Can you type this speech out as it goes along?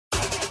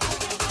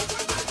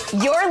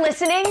You're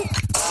listening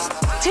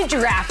to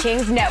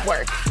DraftKings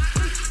Network.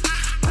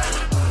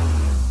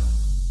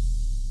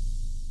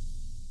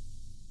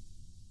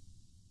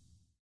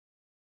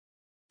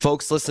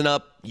 Folks, listen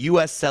up.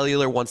 US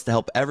Cellular wants to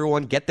help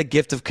everyone get the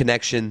gift of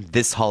connection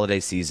this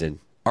holiday season.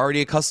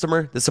 Already a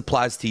customer? This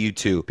applies to you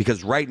too,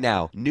 because right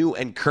now, new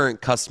and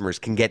current customers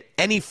can get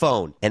any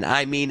phone, and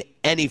I mean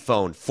any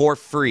phone, for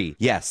free.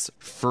 Yes,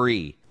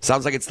 free.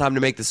 Sounds like it's time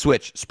to make the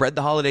switch. Spread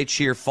the holiday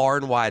cheer far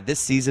and wide this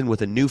season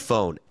with a new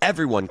phone.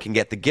 Everyone can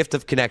get the gift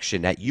of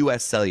connection at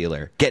US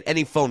Cellular. Get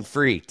any phone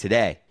free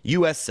today.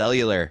 US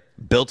Cellular,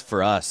 built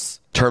for us.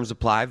 Terms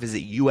apply.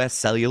 Visit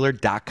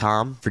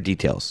uscellular.com for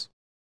details.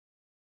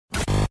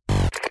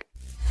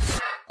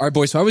 All right,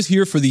 boys, so I was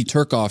here for the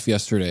Turk-Off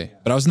yesterday,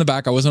 but I was in the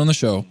back. I wasn't on the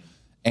show,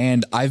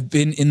 and I've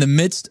been in the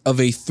midst of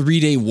a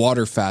 3-day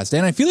water fast,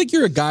 and I feel like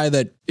you're a guy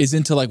that is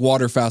into like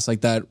water fast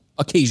like that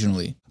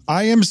occasionally.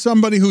 I am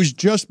somebody who's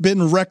just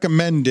been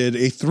recommended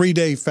a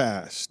 3-day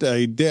fast,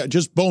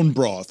 just bone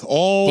broth.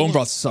 Bone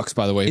broth sucks,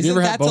 by the way. Have you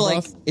ever had bone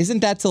broth? Isn't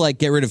that to like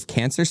get rid of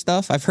cancer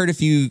stuff? I've heard if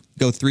you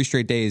go 3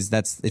 straight days,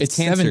 it's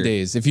cancer. 7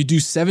 days. If you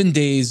do 7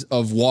 days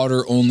of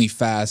water only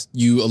fast,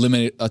 you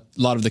eliminate a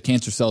lot of the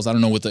cancer cells. I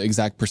don't know what the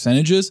exact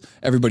percentage is.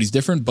 Everybody's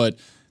different, but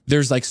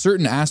there's like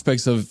certain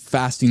aspects of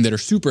fasting that are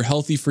super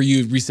healthy for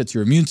you. It resets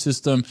your immune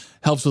system,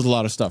 helps with a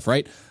lot of stuff,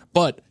 right?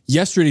 But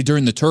yesterday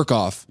during the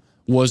Turk-Off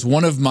was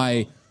one of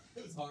my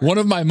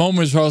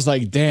moments where I was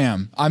like,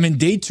 damn, I'm in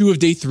day 2 of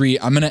day 3.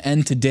 I'm going to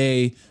end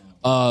today,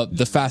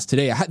 the fast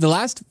today. The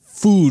last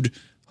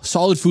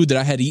solid food that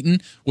I had eaten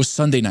was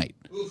Sunday night.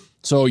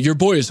 So your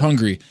boy is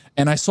hungry.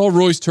 And I saw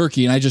Roy's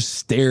turkey and I just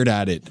stared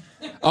at it.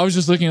 I was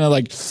just looking at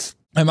like,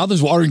 my mouth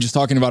is watering just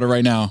talking about it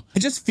right now. I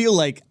just feel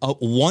like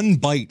one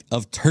bite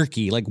of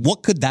turkey, like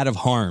what could that have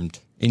harmed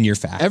in your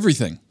fast?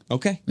 Everything.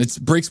 Okay. It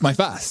breaks my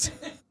fast.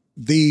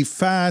 The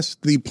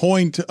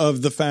point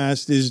of the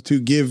fast is to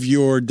give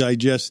your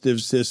digestive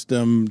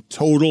system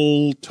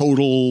total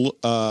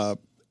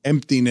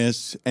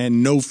emptiness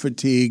and no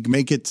fatigue.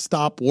 Make it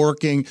stop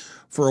working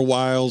for a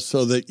while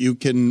so that you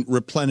can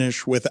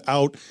replenish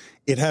without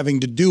it having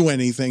to do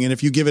anything. And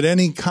if you give it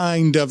any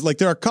kind of, like,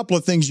 there are a couple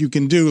of things you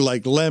can do,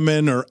 like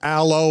lemon or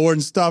aloe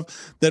and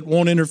stuff that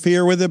won't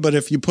interfere with it. But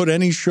if you put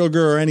any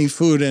sugar or any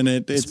food in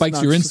it, it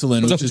spikes your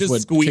insulin, which is just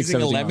what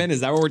squeezing a lemon. Is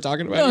that what we're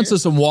talking about? Into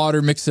some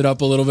water, mix it up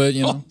a little bit,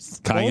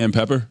 Cayenne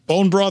pepper.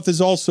 Bone broth is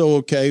also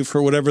okay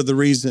for whatever the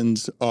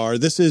reasons are.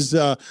 This is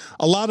a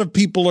lot of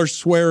people are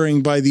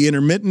swearing by the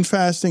intermittent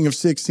fasting of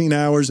 16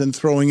 hours and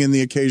throwing in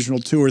the occasional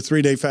 2 or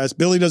 3 day fast.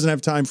 Billy doesn't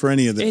have time for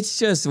any of this. It's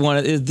just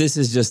this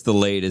is just the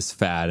latest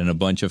fad in a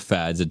bunch of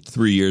fads that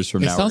 3 years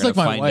from now we're going to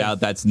find out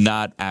that's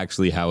not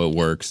actually how it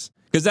works.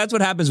 Because that's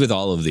what happens with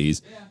all of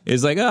these.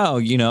 It's like, oh,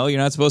 you're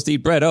not supposed to eat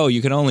bread. Oh,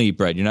 you can only eat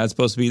bread. You're not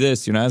supposed to be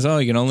this. You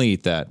can only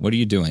eat that. What are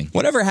you doing?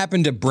 Whatever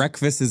happened to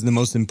breakfast is the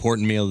most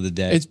important meal of the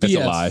day. It's BS. That's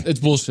a lie. It's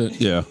bullshit.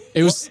 Yeah.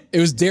 It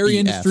was dairy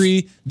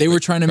industry. They were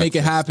trying to make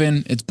it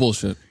happen. It's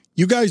bullshit.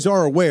 You guys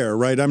are aware,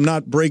 right? I'm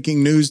not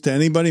breaking news to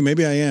anybody.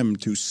 Maybe I am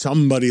to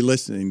somebody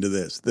listening to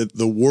this, that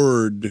the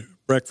word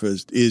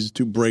breakfast is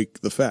to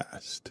break the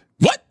fast.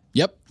 What?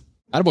 Yep.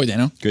 Attaboy,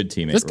 Dano. Good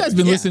teammate. This guy's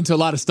been listening to a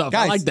lot of stuff.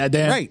 Guys, I like that,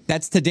 Dan. Right.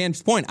 That's to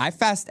Dan's point. I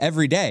fast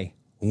every day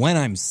when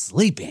I'm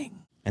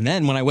sleeping. And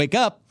then when I wake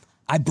up,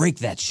 I break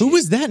that shit. Who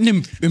was that an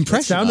impression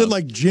It sounded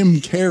like Jim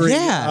Carrey.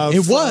 Yeah,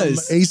 it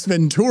was. Ace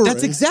Ventura.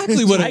 That's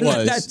exactly what it I was.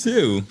 got that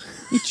too.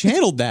 He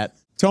channeled that.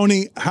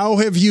 Tony, how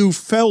have you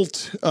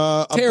felt?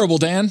 Terrible,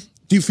 Dan.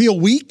 Do you feel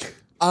weak?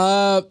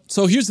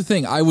 So here's the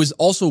thing. I was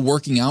also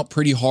working out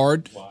pretty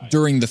hard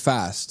during the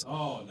fast.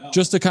 Oh, no.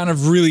 Just to kind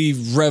of really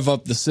rev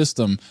up the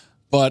system.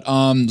 But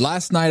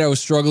last night I was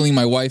struggling.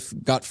 My wife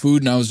got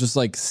food and I was just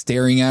like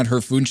staring at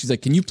her food. And she's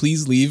like, can you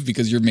please leave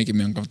because you're making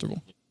me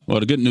uncomfortable? Well,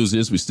 the good news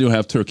is we still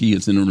have turkey.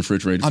 It's in the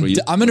refrigerator for you.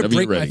 I'm going to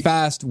break my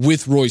fast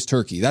with Roy's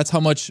turkey. That's how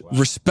much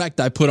respect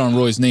I put on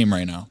Roy's name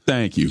right now.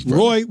 Thank you, bro.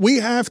 Roy, we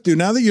have to,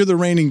 now that you're the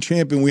reigning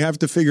champion, we have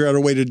to figure out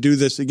a way to do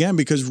this again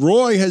because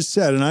Roy has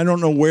said, and I don't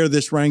know where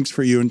this ranks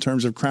for you in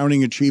terms of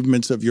crowning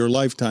achievements of your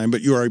lifetime,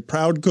 but you are a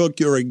proud cook,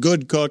 you're a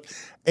good cook,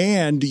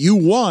 and you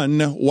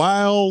won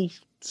while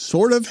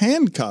sort of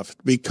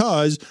handcuffed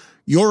because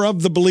you're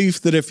of the belief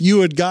that if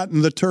you had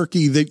gotten the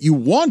turkey that you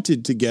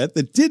wanted to get,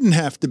 that didn't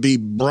have to be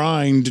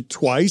brined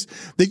twice,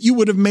 that you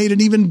would have made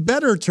an even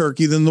better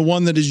turkey than the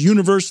one that is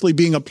universally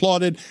being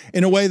applauded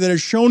in a way that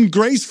has shown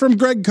grace from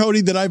Greg Cody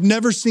that I've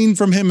never seen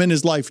from him in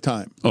his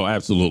lifetime. Oh,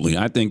 absolutely.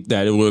 I think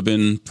that it would have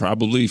been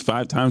probably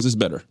 5 times as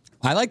better.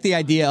 I like the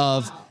idea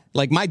of,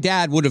 like, my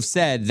dad would have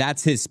said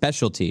that's his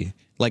specialty.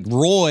 Like,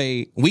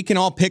 Roy, we can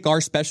all pick our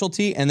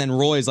specialty, and then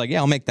Roy's like, yeah,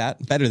 I'll make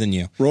that better than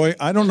you. Roy,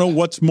 I don't know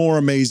what's more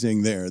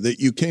amazing there, that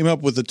you came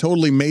up with a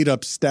totally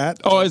made-up stat.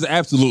 Oh, it's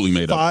absolutely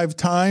made up. 5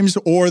 times,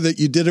 or that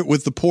you did it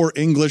with the poor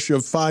English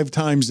of 5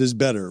 times is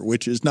better,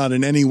 which is not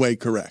in any way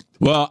correct.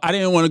 Well, I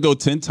didn't want to go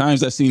 10 times.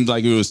 That seemed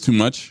like it was too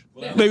much.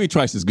 Maybe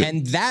twice as good.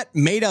 And that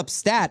made-up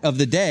stat of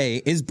the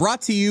day is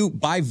brought to you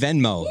by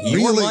Venmo.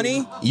 Your Really?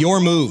 money, your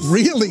move.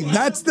 Really?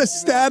 That's the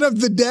stat of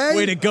the day?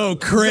 Way to go,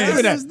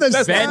 Chris. That is the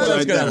stat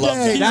Venmo's of gonna the love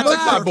day. that. That's Look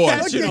my at- boy.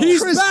 look at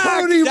He's Chris back.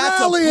 Cody That's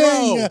a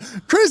rallying. pro.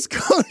 Chris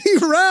Cody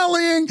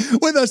rallying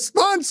with a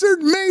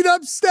sponsored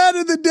made-up stat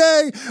of the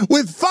day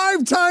with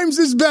 5 times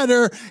as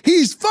better.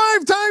 He's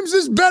 5 times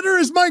as better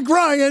as Mike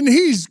Ryan.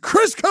 He's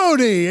Chris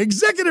Cody,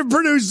 executive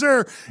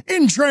producer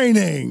in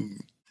training.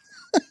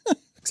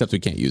 Except we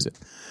can't use it.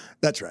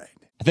 That's right.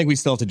 I think we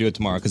still have to do it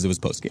tomorrow because it was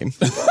post-game.